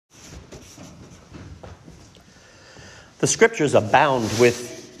The scriptures abound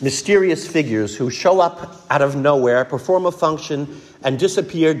with mysterious figures who show up out of nowhere, perform a function, and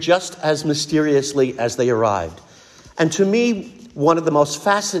disappear just as mysteriously as they arrived. And to me, one of the most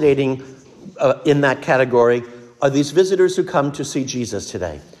fascinating in that category are these visitors who come to see Jesus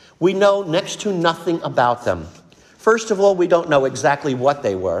today. We know next to nothing about them. First of all, we don't know exactly what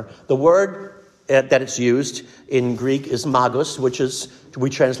they were. The word that it's used in Greek is magos, which is, we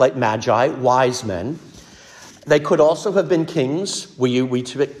translate magi, wise men. They could also have been kings. We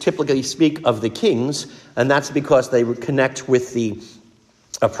typically speak of the kings, and that's because they connect with the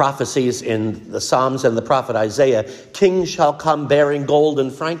prophecies in the Psalms and the prophet Isaiah. Kings shall come bearing gold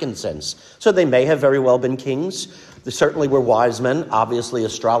and frankincense. So they may have very well been kings. They certainly were wise men, obviously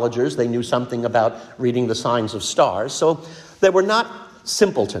astrologers. They knew something about reading the signs of stars. So they were not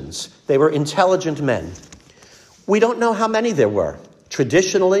simpletons. They were intelligent men. We don't know how many there were.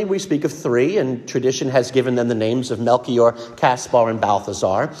 Traditionally, we speak of three, and tradition has given them the names of Melchior, Caspar, and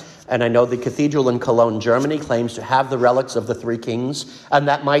Balthasar. And I know the cathedral in Cologne, Germany, claims to have the relics of the three kings, and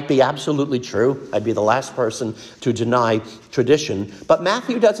that might be absolutely true. I'd be the last person to deny tradition. But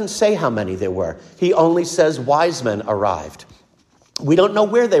Matthew doesn't say how many there were. He only says wise men arrived. We don't know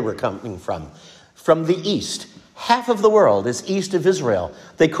where they were coming from. From the east. Half of the world is east of Israel.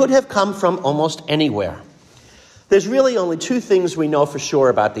 They could have come from almost anywhere. There's really only two things we know for sure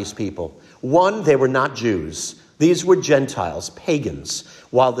about these people. One, they were not Jews. These were Gentiles, pagans.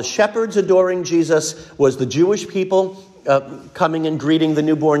 While the shepherds adoring Jesus was the Jewish people coming and greeting the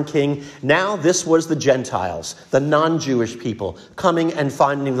newborn king, now this was the Gentiles, the non-Jewish people, coming and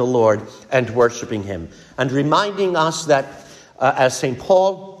finding the Lord and worshiping him. And reminding us that, as St.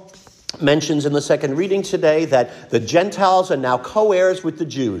 Paul mentions in the second reading today, that the Gentiles are now co-heirs with the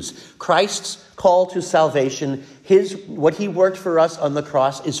Jews. Christ's call to salvation, what he worked for us on the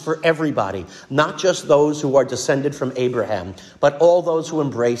cross, is for everybody, not just those who are descended from Abraham, but all those who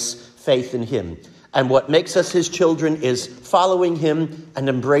embrace faith in him. And what makes us his children is following him and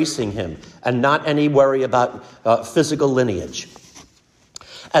embracing him, and not any worry about physical lineage.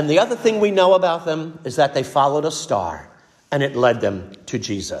 And the other thing we know about them is that they followed a star, and it led them to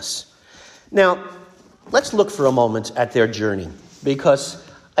Jesus. Now, let's look for a moment at their journey, because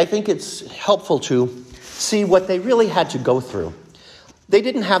I think it's helpful to see what they really had to go through. They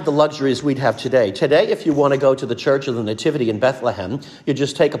didn't have the luxuries we'd have today. Today, if you want to go to the Church of the Nativity in Bethlehem, you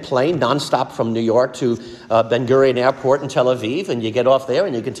just take a plane nonstop from New York to Ben Gurion Airport in Tel Aviv, and you get off there,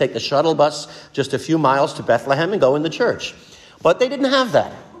 and you can take the shuttle bus just a few miles to Bethlehem and go in the church. But they didn't have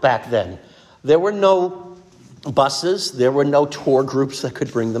that back then. There were no buses, there were no tour groups that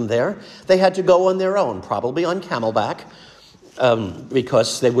could bring them there. They had to go on their own, probably on camelback,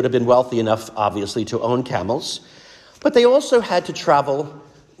 because they would have been wealthy enough, obviously, to own camels. But they also had to travel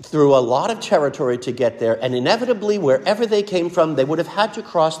through a lot of territory to get there, and inevitably, wherever they came from, they would have had to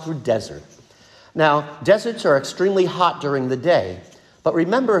cross through desert. Now, deserts are extremely hot during the day, but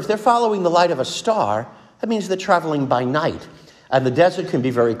remember, if they're following the light of a star, that means they're traveling by night. And the desert can be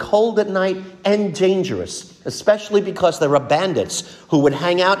very cold at night and dangerous, especially because there are bandits who would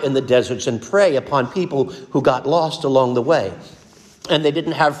hang out in the deserts and prey upon people who got lost along the way. And they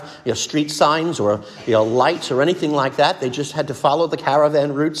didn't have street signs or lights or anything like that. They just had to follow the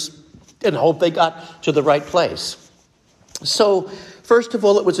caravan routes and hope they got to the right place. So, first of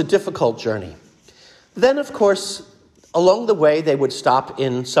all, it was a difficult journey. Then, of course, along the way, they would stop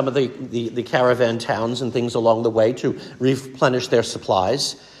in some of the caravan towns and things along the way to replenish their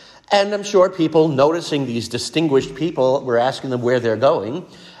supplies. And I'm sure people noticing these distinguished people were asking them where they're going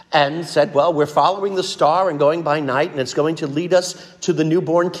and said, well, we're following the star and going by night, and it's going to lead us to the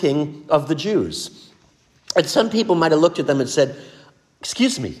newborn king of the Jews. And some people might have looked at them and said,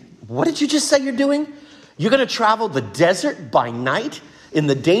 excuse me, what did you just say you're doing? You're going to travel the desert by night? In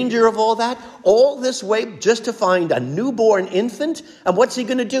the danger of all this way just to find a newborn infant? And what's he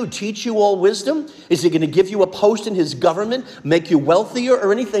going to do? Teach you all wisdom? Is he going to give you a post in his government, make you wealthier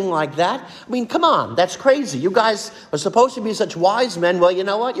or anything like that? I mean, come on, that's crazy. You guys are supposed to be such wise men. Well, you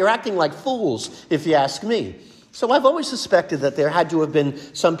know what? You're acting like fools, if you ask me. So I've always suspected that there had to have been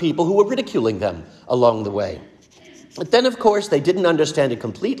some people who were ridiculing them along the way. But then, of course, they didn't understand it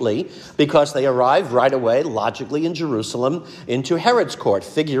completely because they arrived right away, logically, in Jerusalem into Herod's court,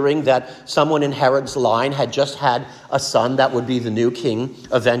 figuring that someone in Herod's line had just had a son that would be the new king,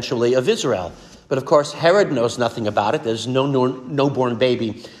 eventually, of Israel. But, of course, Herod knows nothing about it. There's no newborn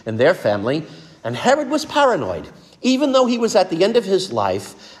baby in their family. And Herod was paranoid. Even though he was at the end of his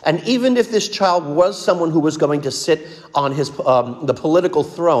life, and even if this child was someone who was going to sit on the political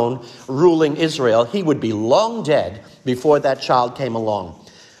throne ruling Israel, he would be long dead before that child came along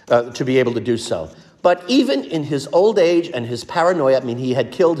to be able to do so. But even in his old age and his paranoia, he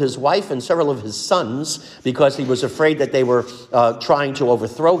had killed his wife and several of his sons because he was afraid that they were trying to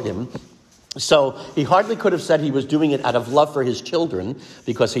overthrow him. So he hardly could have said he was doing it out of love for his children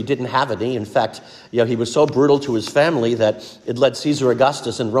because he didn't have any. In fact, he was so brutal to his family that it led Caesar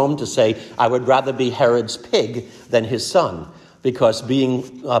Augustus in Rome to say, I would rather be Herod's pig than his son. Because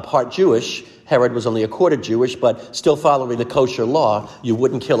being part Jewish, Herod was only a quarter Jewish, but still following the kosher law, you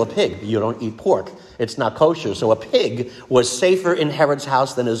wouldn't kill a pig. You don't eat pork. It's not kosher. So a pig was safer in Herod's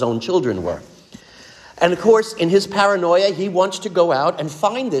house than his own children were. And of course, in his paranoia, he wants to go out and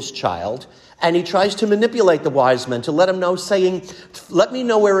find this child, and he tries to manipulate the wise men to let him know, saying, let me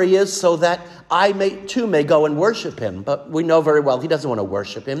know where he is so that I may go and worship him. But we know very well he doesn't want to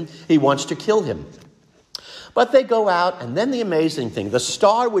worship him. He wants to kill him. But they go out, and then the amazing thing, the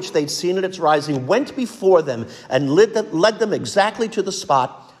star which they'd seen at its rising went before them and led them exactly to the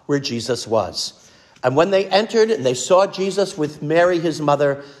spot where Jesus was. And when they entered and they saw Jesus with Mary, his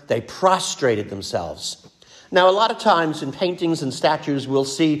mother, they prostrated themselves. Now, a lot of times in paintings and statues, we'll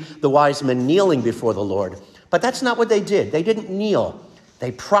see the wise men kneeling before the Lord. But that's not what they did. They didn't kneel.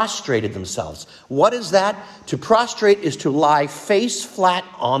 They prostrated themselves. What is that? To prostrate is to lie face flat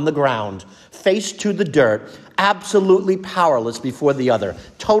on the ground, face to the dirt, absolutely powerless before the other,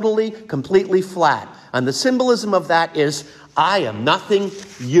 totally, completely flat. And the symbolism of that is, I am nothing,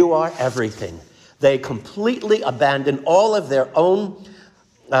 you are everything. They completely abandoned all of their own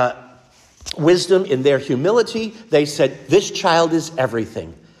wisdom in their humility. They said, this child is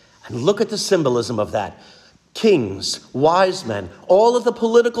everything. And look at the symbolism of that. Kings, wise men, all of the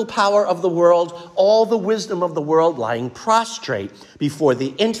political power of the world, all the wisdom of the world lying prostrate before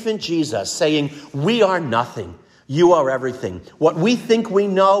the infant Jesus, saying, we are nothing. You are everything. What we think we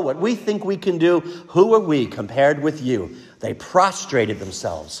know, what we think we can do, who are we compared with you? They prostrated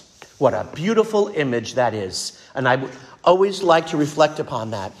themselves. What a beautiful image that is. And I would always like to reflect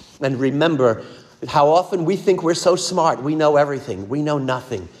upon that and remember how often we think we're so smart. We know everything. We know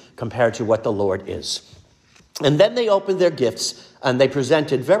nothing compared to what the Lord is. And then they opened their gifts and they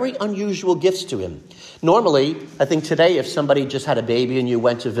presented very unusual gifts to him. Normally, I think today, if somebody just had a baby and you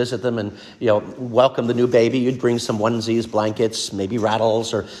went to visit them and, welcome the new baby, you'd bring some onesies, blankets, maybe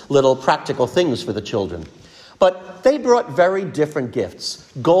rattles or little practical things for the children. But they brought very different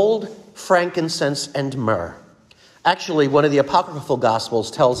gifts: gold, frankincense, and myrrh. Actually, one of the apocryphal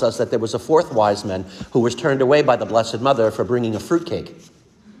Gospels tells us that there was a fourth wise man who was turned away by the Blessed Mother for bringing a fruitcake.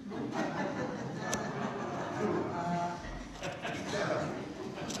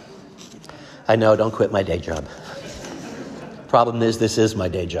 I know, don't quit my day job. Problem is, this is my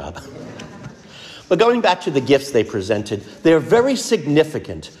day job. But going back to the gifts they presented, they're very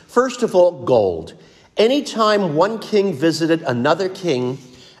significant. First of all, gold. Anytime one king visited another king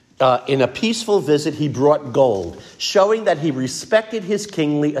in a peaceful visit, he brought gold, showing that he respected his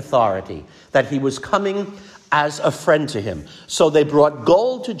kingly authority, that he was coming as a friend to him. So they brought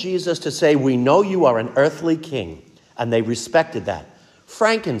gold to Jesus to say, we know you are an earthly king, and they respected that.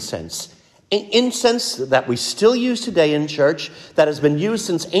 Frankincense, incense that we still use today in church, that has been used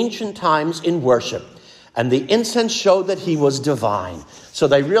since ancient times in worship. And the incense showed that he was divine. So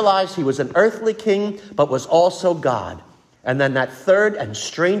they realized he was an earthly king, but was also God. And then that third and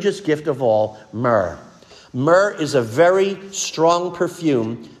strangest gift of all, myrrh. Myrrh is a very strong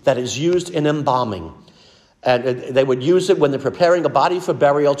perfume that is used in embalming. And they would use it when they're preparing a body for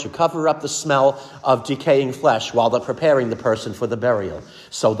burial to cover up the smell of decaying flesh while they're preparing the person for the burial.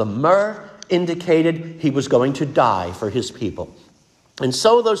 So the myrrh indicated he was going to die for his people. And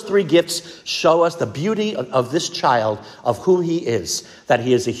so those three gifts show us the beauty of this child, of who he is, that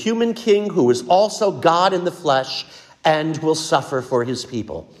he is a human king who is also God in the flesh and will suffer for his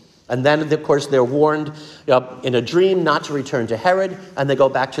people. And then, of course, they're warned in a dream not to return to Herod, and they go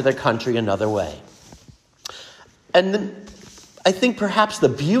back to their country another way. And then I think perhaps the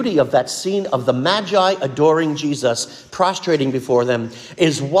beauty of that scene of the Magi adoring Jesus, prostrating before them,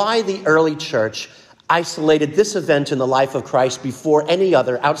 is why the early church isolated this event in the life of Christ before any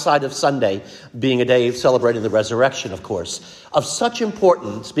other, outside of Sunday, being a day celebrating the resurrection, of course, of such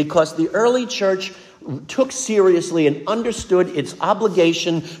importance, because the early church took seriously and understood its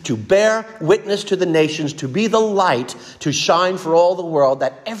obligation to bear witness to the nations, to be the light, to shine for all the world,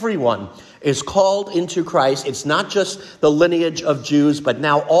 that everyone is called into Christ. It's not just the lineage of Jews, but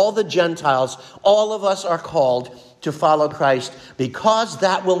now all the Gentiles, all of us are called to follow Christ, because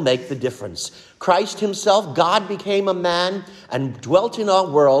that will make the difference. Christ himself, God, became a man and dwelt in our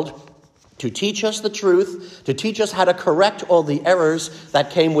world to teach us the truth, to teach us how to correct all the errors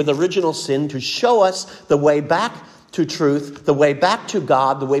that came with original sin, to show us the way back to truth, the way back to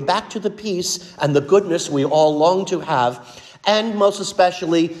God, the way back to the peace and the goodness we all long to have, and most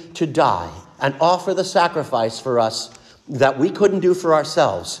especially to die and offer the sacrifice for us that we couldn't do for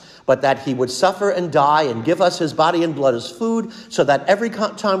ourselves, but that he would suffer and die and give us his body and blood as food, so that every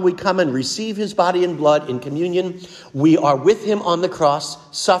time we come and receive his body and blood in communion, we are with him on the cross,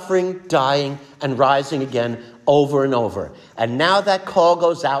 suffering, dying, and rising again over and over. And now that call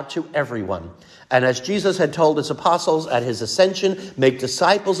goes out to everyone. And as Jesus had told his apostles at his ascension, make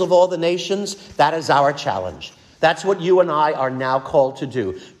disciples of all the nations, that is our challenge. That's what you and I are now called to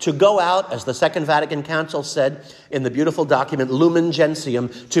do. To go out, as the Second Vatican Council said in the beautiful document Lumen Gentium,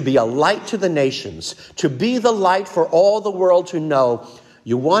 to be a light to the nations, to be the light for all the world to know.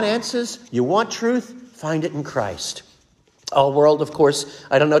 You want answers? You want truth? Find it in Christ. Our world, of course,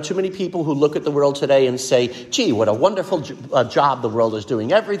 I don't know too many people who look at the world today and say, gee, what a wonderful job the world is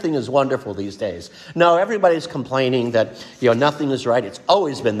doing. Everything is wonderful these days. No, everybody's complaining that, nothing is right. It's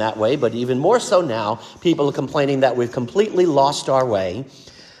always been that way, but even more so now, people are complaining that we've completely lost our way.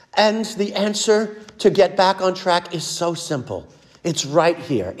 And the answer to get back on track is so simple. It's right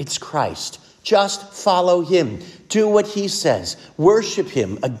here. It's Christ. Just follow him. Do what he says. Worship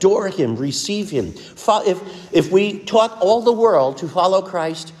him. Adore him. Receive him. If we taught all the world to follow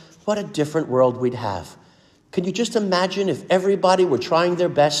Christ, what a different world we'd have. Can you just imagine if everybody were trying their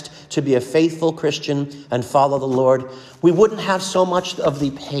best to be a faithful Christian and follow the Lord? We wouldn't have so much of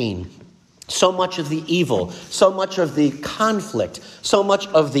the pain, so much of the evil, so much of the conflict, so much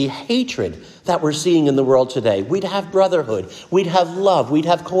of the hatred that we're seeing in the world today. We'd have brotherhood. We'd have love. We'd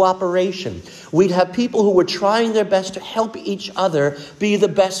have cooperation. We'd have people who were trying their best to help each other be the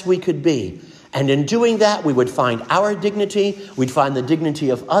best we could be. And in doing that, we would find our dignity. We'd find the dignity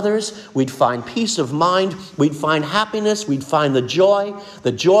of others. We'd find peace of mind. We'd find happiness. We'd find the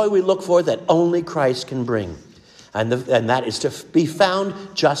joy we look for that only Christ can bring. And that is to be found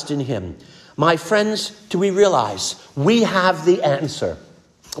just in him. My friends, do we realize we have the answer?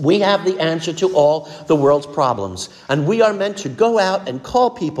 We have the answer to all the world's problems. And we are meant to go out and call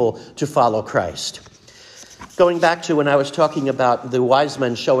people to follow Christ. Going back to when I was talking about the wise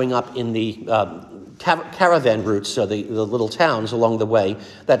men showing up in the caravan routes, so the little towns along the way,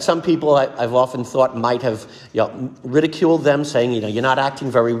 that some people I've often thought might have ridiculed them, saying, you're not acting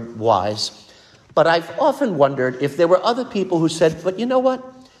very wise. But I've often wondered if there were other people who said, but you know what?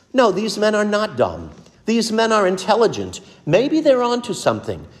 No, these men are not dumb. These men are intelligent. Maybe they're onto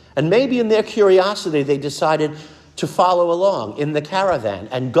something. And maybe in their curiosity, they decided to follow along in the caravan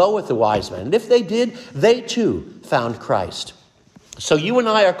and go with the wise men. And if they did, they too found Christ. So you and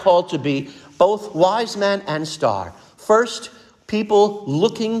I are called to be both wise man and star. First, people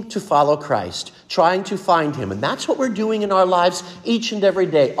looking to follow Christ, trying to find him. And that's what we're doing in our lives each and every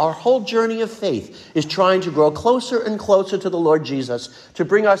day. Our whole journey of faith is trying to grow closer and closer to the Lord Jesus, to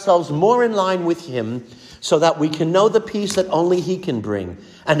bring ourselves more in line with him so that we can know the peace that only he can bring.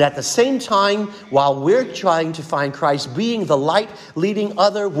 And at the same time, while we're trying to find Christ, being the light, leading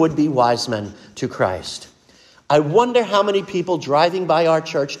other would-be wise men to Christ. I wonder how many people driving by our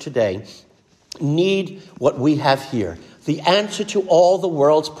church today need what we have here. The answer to all the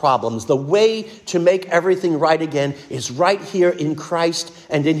world's problems, the way to make everything right again, is right here in Christ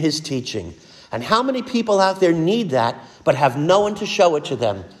and in his teaching. And how many people out there need that, but have no one to show it to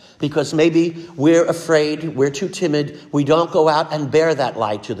them? Because maybe we're afraid, we're too timid, we don't go out and bear that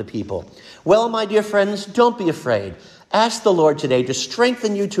light to the people. Well, my dear friends, don't be afraid. Ask the Lord today to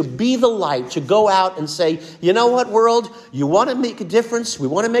strengthen you to be the light, to go out and say, you know what, world? You want to make a difference? We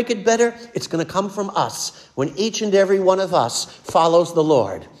want to make it better? It's going to come from us when each and every one of us follows the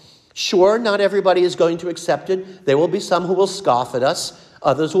Lord. Sure, not everybody is going to accept it. There will be some who will scoff at us.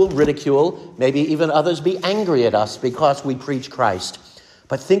 Others will ridicule. Maybe even others be angry at us because we preach Christ.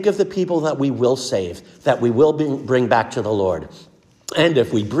 But think of the people that we will save, that we will bring back to the Lord. And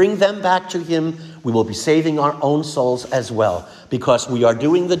if we bring them back to him, we will be saving our own souls as well, because we are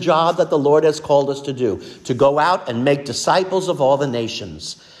doing the job that the Lord has called us to do, to go out and make disciples of all the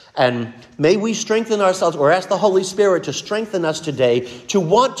nations. And may we strengthen ourselves, or ask the Holy Spirit to strengthen us today to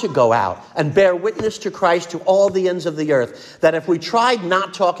want to go out and bear witness to Christ to all the ends of the earth. That if we tried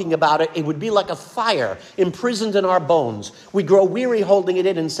not talking about it, it would be like a fire imprisoned in our bones. We grow weary holding it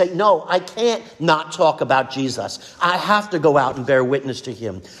in and say, no, I can't not talk about Jesus. I have to go out and bear witness to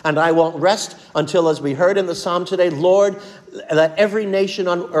him. And I won't rest until, as we heard in the psalm today, Lord, let every nation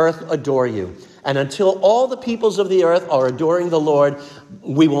on earth adore you. And until all the peoples of the earth are adoring the Lord,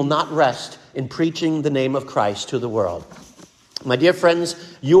 we will not rest in preaching the name of Christ to the world. My dear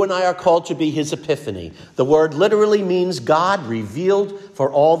friends, you and I are called to be his epiphany. The word literally means God revealed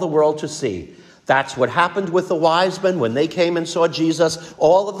for all the world to see. That's what happened with the wise men when they came and saw Jesus.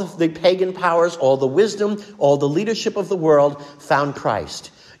 All of the pagan powers, all the wisdom, all the leadership of the world found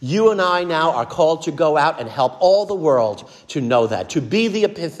Christ. You and I now are called to go out and help all the world to know that, to be the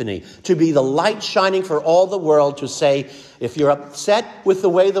epiphany, to be the light shining for all the world, to say, if you're upset with the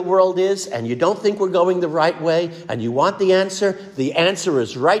way the world is and you don't think we're going the right way and you want the answer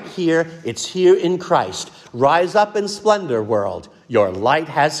is right here. It's here in Christ. Rise up in splendor, world. Your light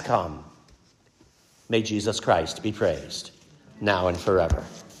has come. May Jesus Christ be praised, now and forever.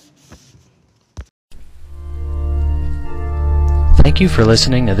 Thank you for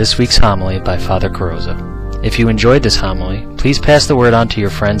listening to this week's homily by Father Carrozza. If you enjoyed this homily, please pass the word on to your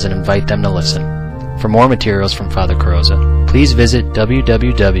friends and invite them to listen. For more materials from Father Carrozza, please visit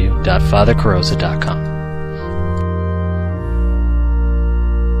www.fathercarrozza.com.